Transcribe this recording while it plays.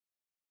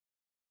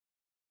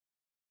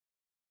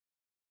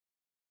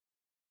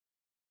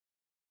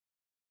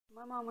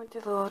My mom went to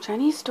the little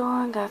Chinese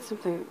store and got some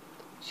food.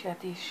 She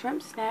got these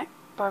shrimp snack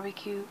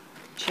barbecue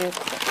chips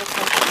that look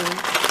like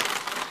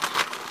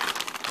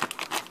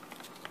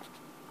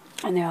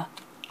food. And they're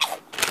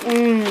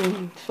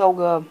so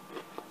good.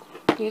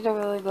 These are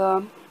really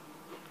good.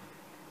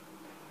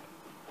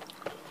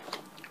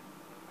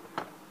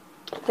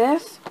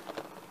 This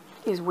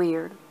is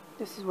weird.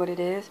 This is what it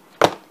is.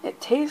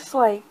 It tastes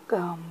like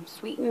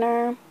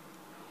sweetener,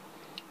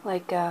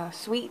 like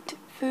sweet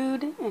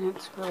food, and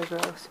it's really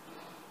gross.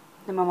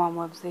 And my mom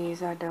loves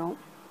these, I don't.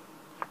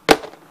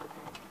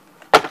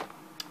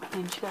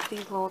 And she got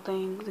these little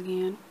things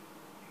again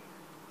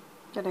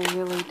that I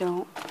really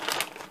don't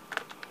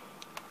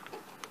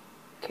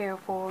care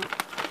for.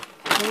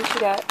 And then she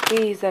got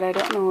these that I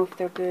don't know if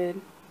they're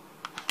good.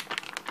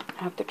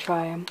 I have to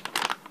try them.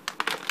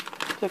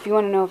 So if you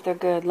want to know if they're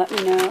good, let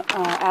me know.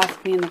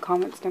 Ask me in the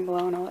comments down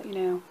below and I'll let you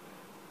know.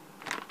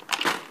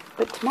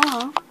 But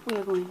tomorrow we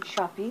are going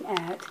shopping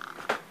at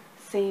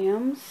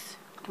Sam's,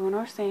 doing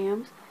our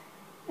Sam's.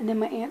 And then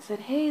my aunt said,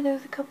 "Hey,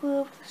 there's a couple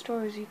of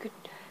stores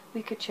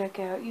we could check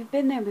out. You've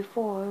been there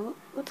before.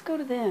 Let's go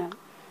to them.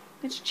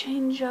 Let's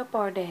change up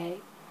our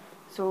day."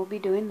 So we'll be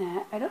doing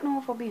that. I don't know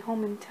if I'll be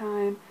home in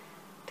time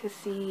to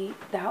see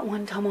that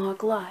one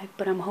Tomahawk live,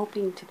 but I'm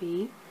hoping to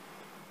be.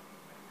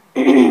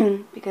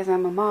 Because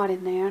I'm a mod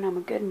in there and I'm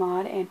a good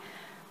mod. And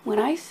when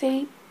I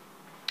say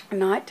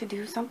not to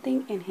do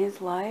something in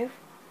his live,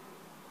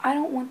 I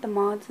don't want the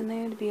mods in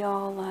there to be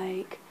all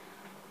like,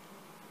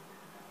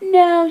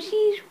 "No,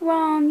 she's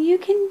wrong. You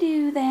can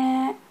do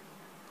that."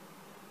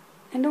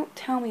 And don't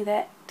tell me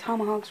that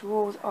Tomahawk's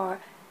rules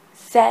are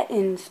set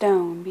in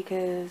stone,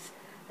 because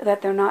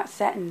that they're not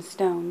set in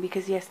stone,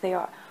 because yes, they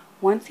are.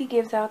 Once he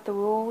gives out the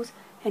rules,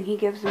 and he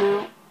gives them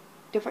out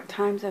different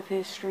times of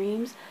his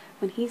streams,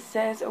 when he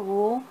says a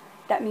rule,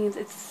 that means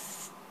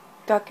it's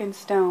stuck in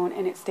stone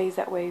and it stays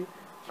that way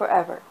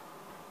forever.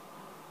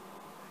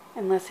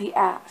 Unless he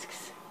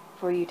asks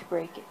for you to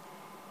break it.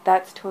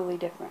 That's totally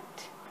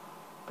different.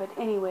 But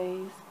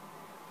anyways,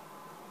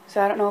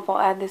 so I don't know if I'll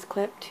add this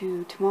clip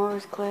to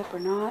tomorrow's clip or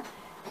not.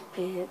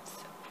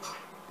 It's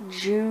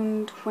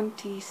June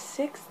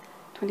 26th,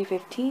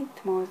 2015.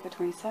 Tomorrow's the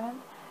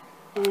 27th.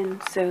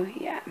 And so,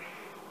 yeah.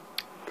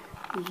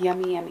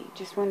 Yummy, yummy.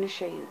 Just wanted to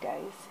show you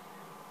guys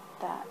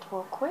that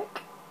real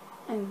quick.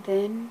 And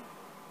then,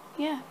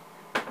 yeah.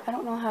 I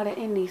don't know how to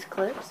end these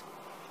clips.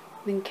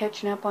 I've been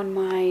catching up on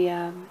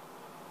my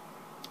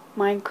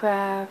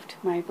Minecraft,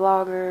 my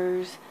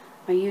vloggers,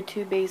 my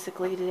YouTube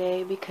basically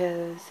today,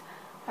 because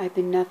I've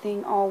been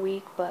nothing all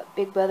week but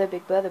Big Brother,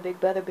 Big Brother, Big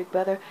Brother, Big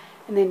Brother,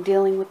 and then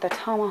dealing with the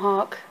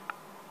Tomahawk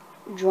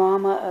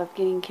drama of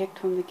getting kicked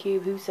from the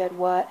cube, who said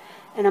what.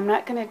 And I'm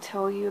not going to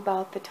tell you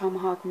about the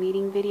Tomahawk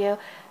meeting video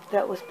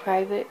that was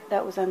private,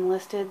 that was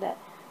unlisted, that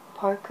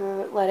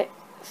Parker let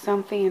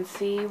some fans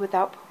see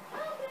without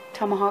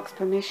Tomahawk's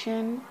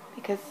permission,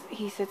 because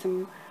he said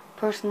some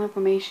personal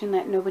information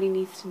that nobody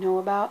needs to know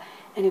about.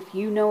 And if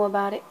you know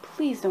about it,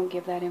 please don't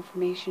give that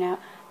information out.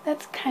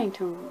 That's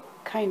kind of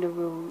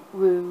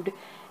rude.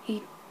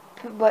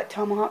 But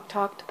Tomahawk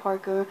talked to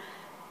Parker,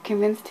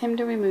 convinced him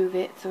to remove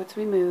it, so it's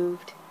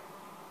removed.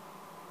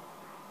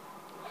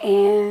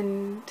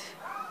 And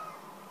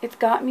it's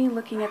got me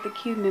looking at the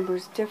cube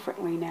members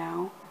differently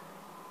now.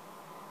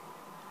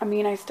 I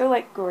mean, I still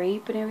like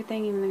Grape and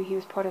everything, even though he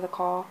was part of the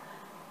call,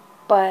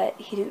 but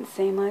he didn't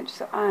say much,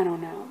 so I don't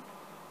know.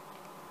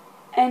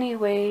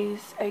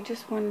 Anyways, I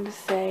just wanted to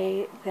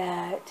say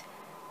that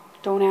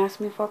don't ask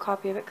me for a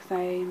copy of it, because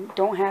I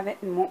don't have it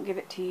and won't give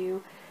it to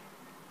you.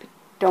 But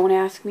don't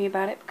ask me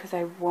about it, because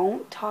I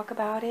won't talk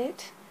about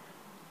it.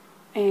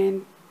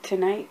 And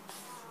tonight's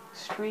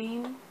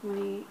stream, when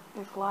he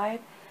is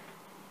live,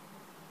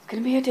 it's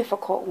going to be a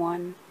difficult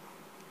one.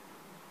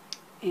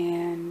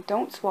 And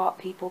don't swat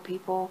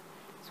people.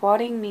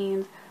 Swatting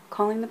means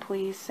calling the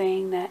police,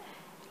 saying that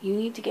you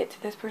need to get to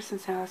this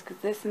person's house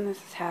because this and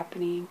this is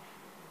happening.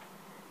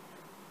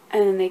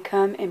 And then they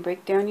come and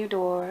break down your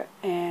door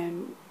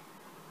and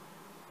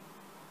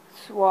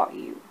swat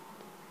you.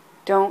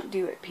 Don't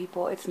do it,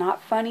 people. It's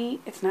not funny.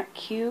 It's not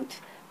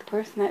cute. The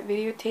person that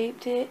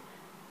videotaped it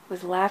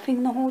was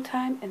laughing the whole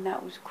time, and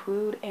that was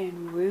crude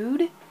and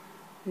rude.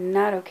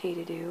 Not okay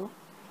to do.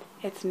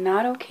 It's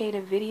not okay to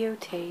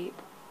videotape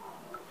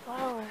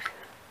flowers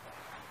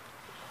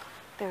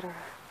that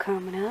are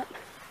coming up.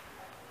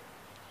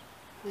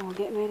 And we're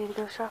getting ready to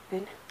go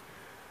shopping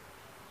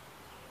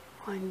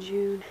on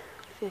June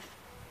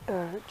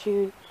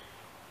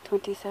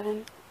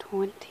 27th,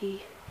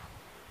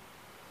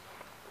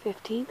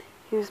 2015.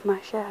 Here's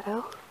my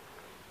shadow.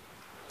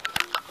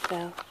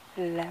 So,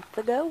 let's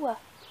go.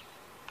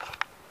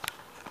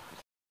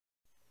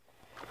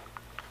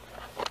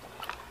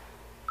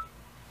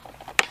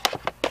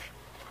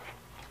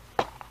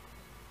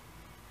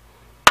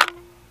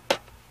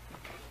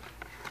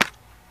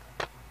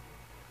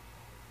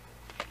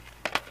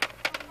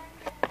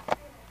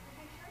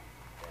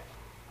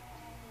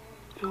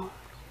 Oh.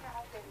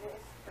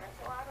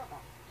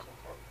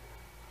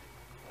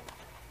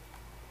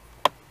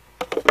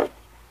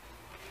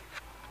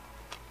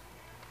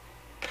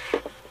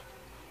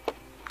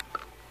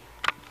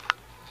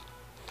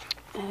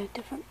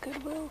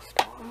 Goodwill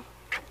store.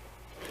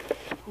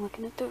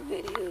 Looking at their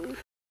videos.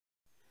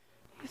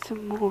 Here's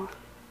some more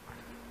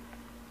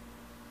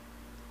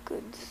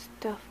good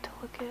stuff to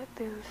look at.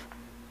 There's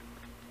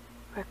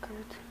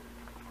records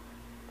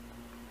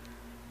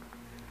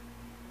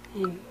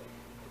and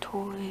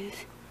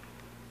toys.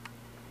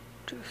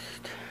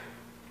 Just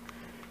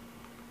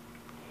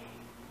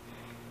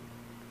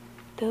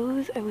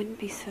those I wouldn't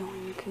be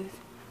selling because you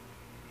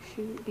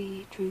shouldn't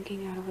be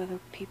drinking out of other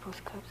people's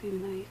cups,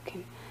 even though you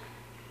can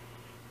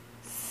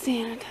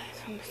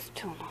sanitize them. It's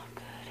still not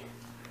good.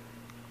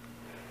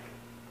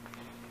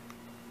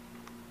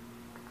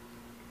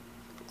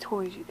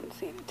 Toys you can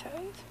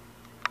sanitize.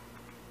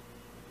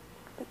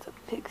 That's a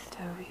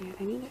pigsty over here.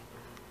 They need to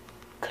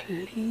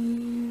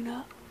clean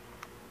up.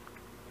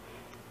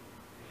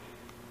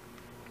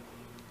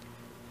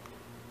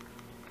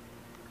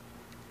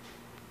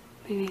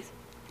 Anyways,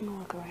 I'm gonna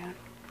look around.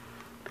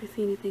 If I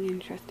see anything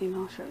interesting,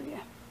 I'll show you.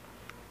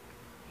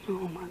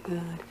 Oh my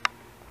god.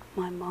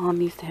 My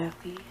mom used to have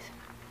these.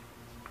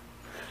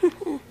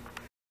 Oh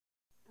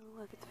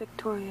look, it's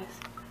Victorious.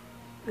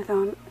 With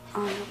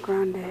Ariana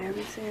Grande,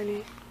 every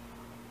Saturday.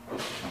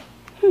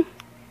 I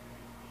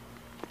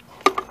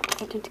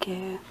didn't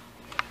care.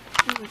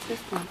 Oh, what's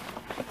this one?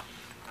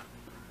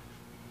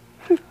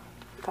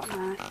 Got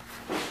mine.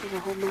 There's a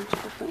whole bunch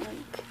of different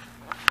like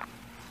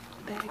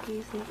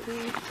baggies and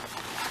things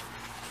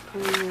for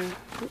your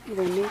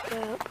either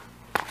makeup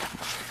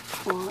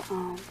or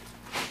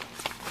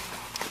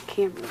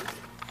cameras.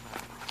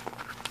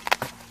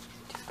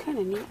 Just kind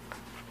of neat.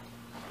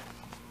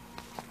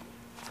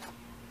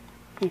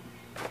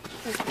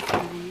 That's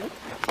kind of neat.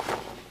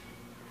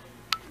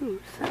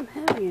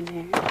 Something heavy in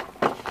there.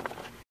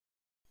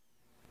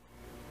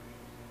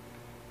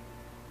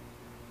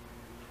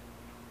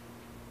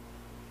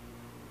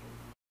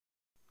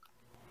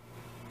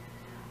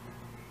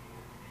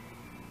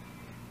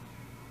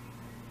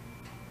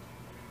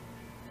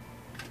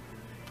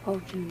 Oh,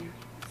 Junior.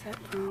 What's that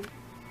from?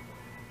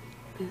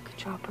 Big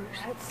Choppers.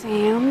 At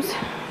Sam's,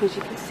 as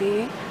you can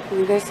see.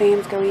 When we go to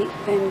Sam's, go eat,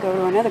 then go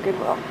to another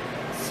Goodwill.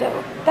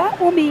 So, that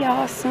will be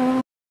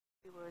awesome.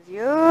 It was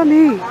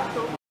yummy.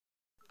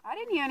 I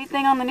didn't hear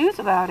anything on the news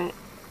about it.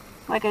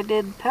 Like I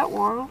did Pet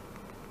World.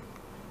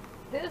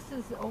 This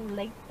is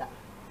Olathe.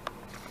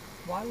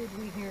 Why would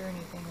we hear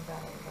anything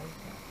about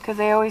Olathe? Because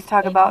they always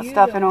talk about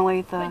stuff in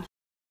Olathe. Kind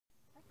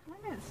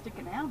of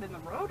sticking out in the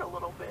road a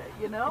little bit,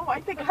 you know?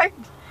 I think I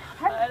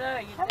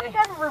think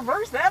I'd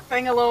reverse that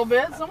thing a little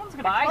bit. Someone's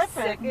going to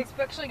clip it.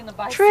 Especially in the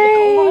bicycle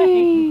Train!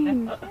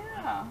 lane.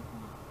 Yeah.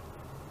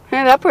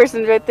 And that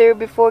person's right there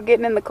before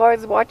getting in the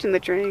cars watching the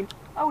train.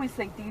 I always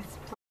think these...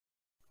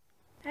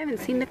 I haven't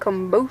seen the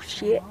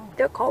caboose yet.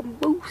 They're called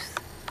moose.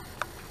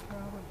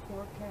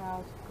 Poor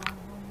cows going to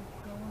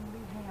be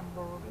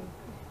hamburgers.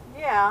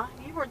 Yeah,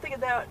 you were thinking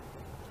that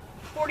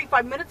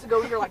 45 minutes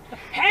ago. You're like,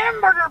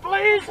 hamburger,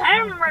 please,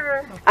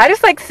 hamburger. I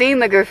just like seeing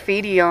the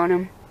graffiti on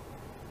them.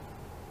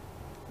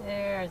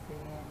 There's the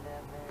end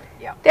of it.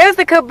 Yeah. There's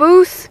the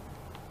caboose.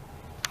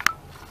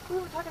 We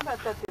were talking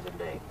about that the other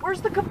day. Where's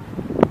the caboose?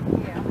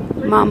 Yeah.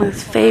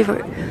 Mama's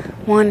favorite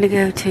one to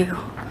go to.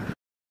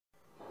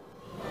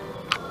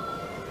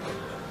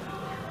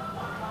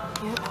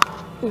 Yep,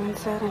 we're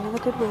inside another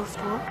Goodwill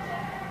store.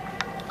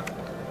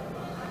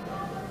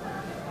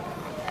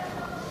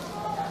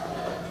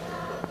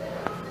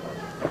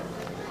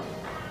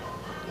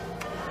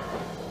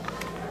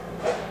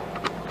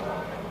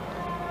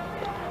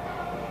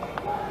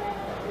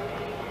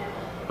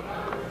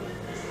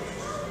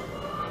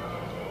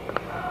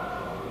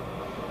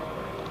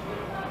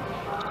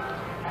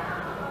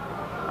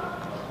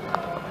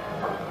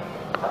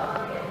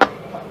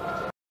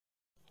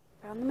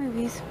 Found the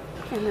movies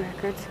and the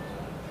records.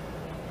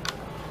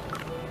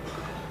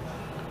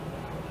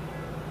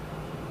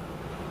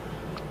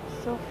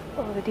 So,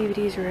 oh, the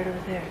DVDs are right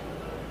over there.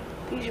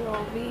 These are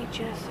all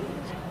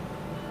VHSs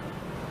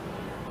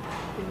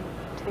and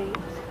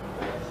tapes.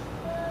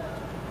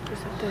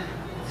 Just have to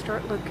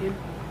start looking.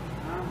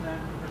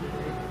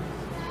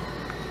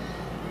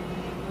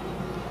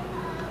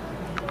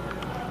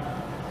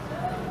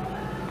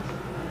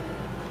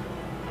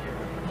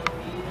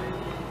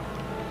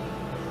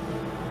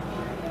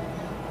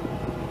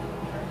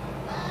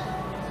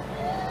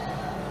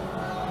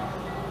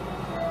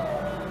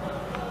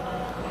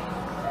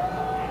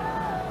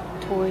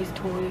 Toys,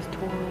 toys,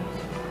 toys.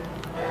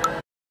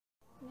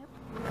 Yep,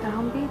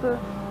 found Bieber.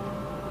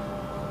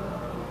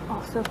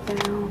 Also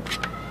found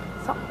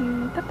salt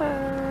and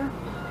pepper.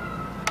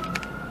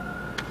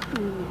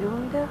 And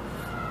Hilary Duff.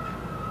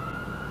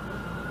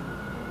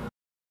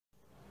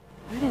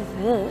 What is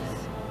this?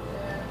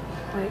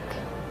 Like,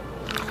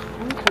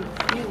 I'm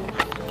confused.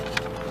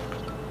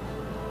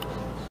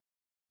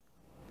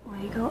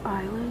 Lego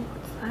Island?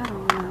 What's that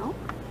all about?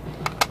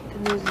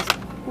 And there's this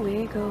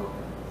Lego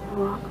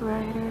Rock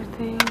Rider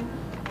thing.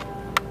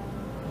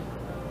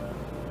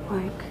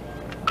 Like,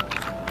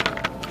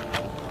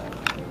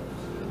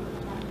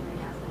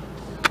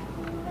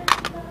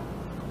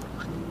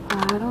 I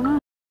don't know.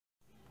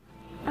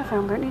 I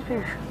found Britney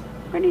Spears.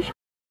 Britney Spears.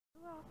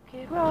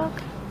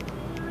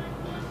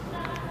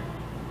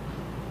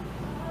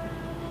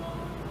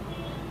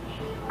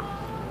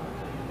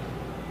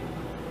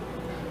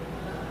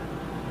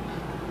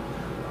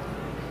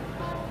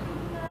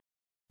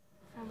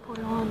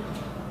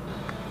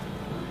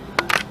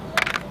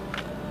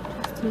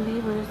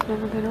 it's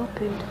never been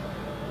opened.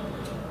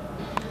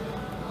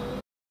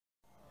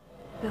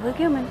 Billy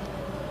Gilman.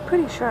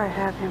 Pretty sure I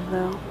have him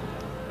though.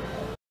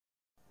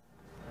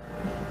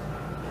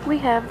 We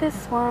have this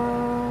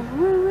one.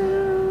 Woo-woo.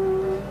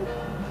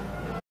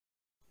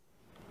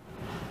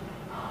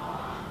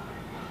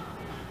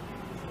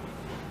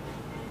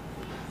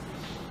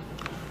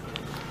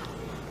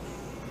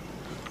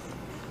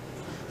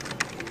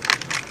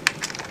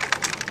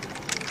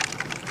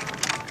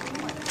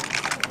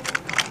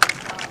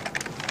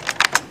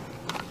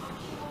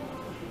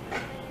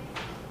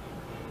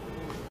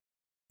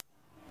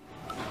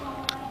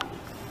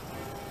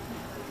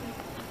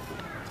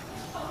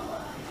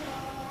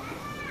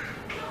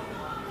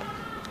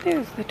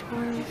 There's the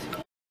toys.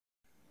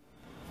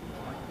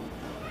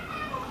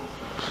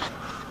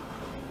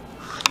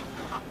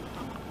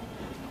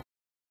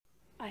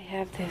 I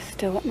have this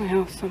still at my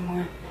house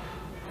somewhere.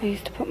 I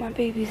used to put my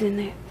babies in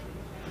there.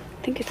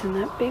 I think it's in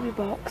that baby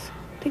box.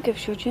 I think I've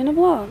showed you in a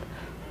vlog.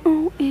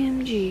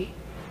 OMG.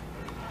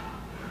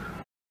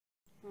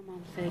 My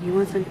mom said, you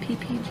want some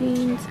PP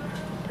jeans?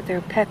 But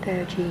they're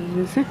Pepe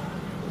jeans.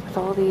 With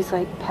all these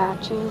like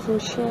patches and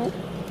shit.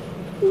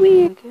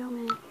 Weird.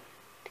 Gilman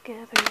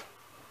together.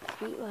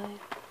 Sweet Life.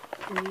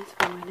 And these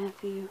for my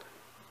nephew.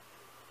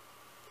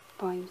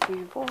 Volumes 3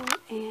 and 4.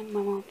 And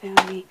my mom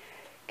found me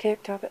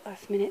Cake Top at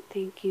last minute.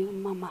 Thank you,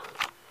 Mama.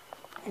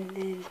 And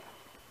then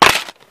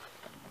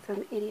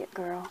some idiot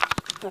girl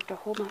left a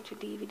whole bunch of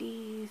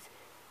DVDs.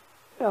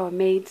 Oh,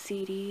 made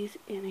CDs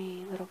in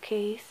a little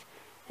case.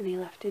 And they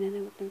left it in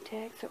there with no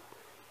tag. So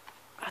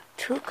I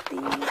took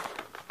these.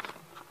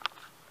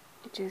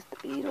 Which is the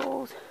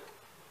Beatles,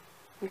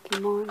 Ricky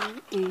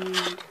Martin,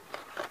 and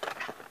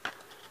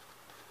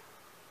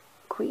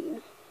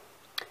Queen.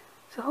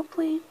 So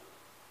hopefully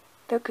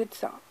they're good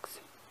socks.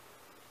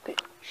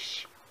 But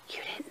shh,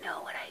 you didn't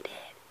know what I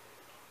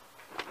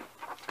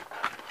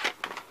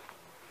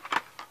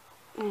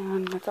did.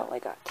 And that's all I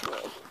got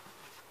today.